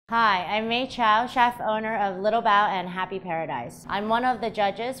Hi, I'm May Chow, chef owner of Little Bao and Happy Paradise. I'm one of the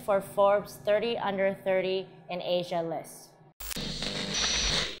judges for Forbes 30 Under 30 in Asia list.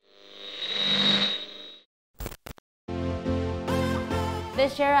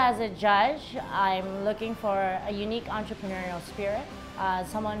 This year as a judge, I'm looking for a unique entrepreneurial spirit,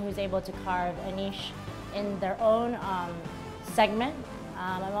 someone who's able to carve a niche in their own segment.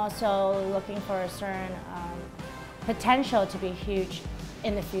 I'm also looking for a certain potential to be huge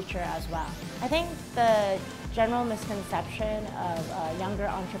in the future as well. I think the general misconception of younger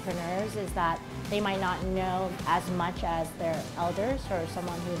entrepreneurs is that they might not know as much as their elders or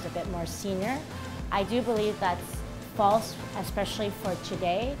someone who's a bit more senior. I do believe that's false, especially for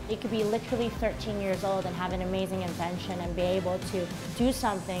today. You could be literally 13 years old and have an amazing invention and be able to do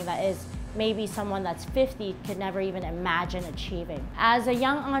something that is maybe someone that's 50 could never even imagine achieving. As a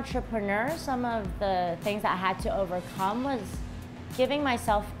young entrepreneur, some of the things that I had to overcome was giving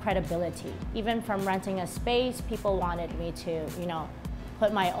myself credibility. Even from renting a space, people wanted me to,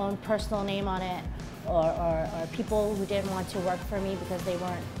 put my own personal name on it, or people who didn't want to work for me because they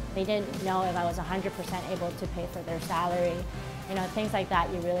didn't know if I was 100% able to pay for their salary. Things like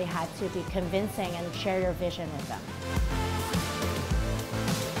that, you really had to be convincing and share your vision with them.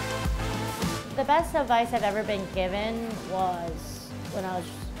 The best advice I've ever been given was when I was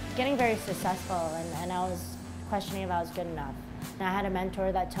getting very successful and I was questioning if I was good enough. And I had a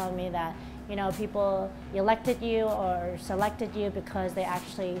mentor that told me that, people elected you or selected you because they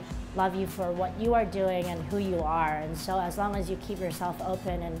actually love you for what you are doing and who you are. And so as long as you keep yourself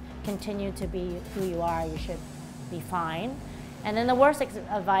open and continue to be who you are, you should be fine. And then the worst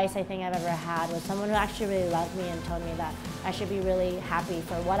advice I think I've ever had was someone who actually really loved me and told me that I should be really happy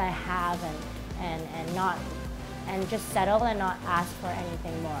for what I have and just settle and not ask for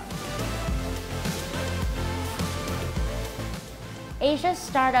anything more. Asia's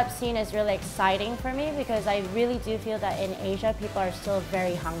startup scene is really exciting for me because I really do feel that in Asia, people are still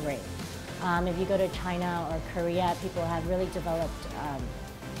very hungry. If you go to China or Korea, people have really developed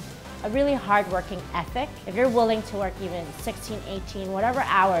a really hard-working ethic. If you're willing to work even 16, 18, whatever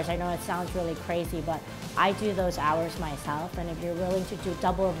hours, I know it sounds really crazy, but I do those hours myself, and if you're willing to do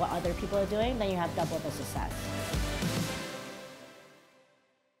double of what other people are doing, then you have double the success.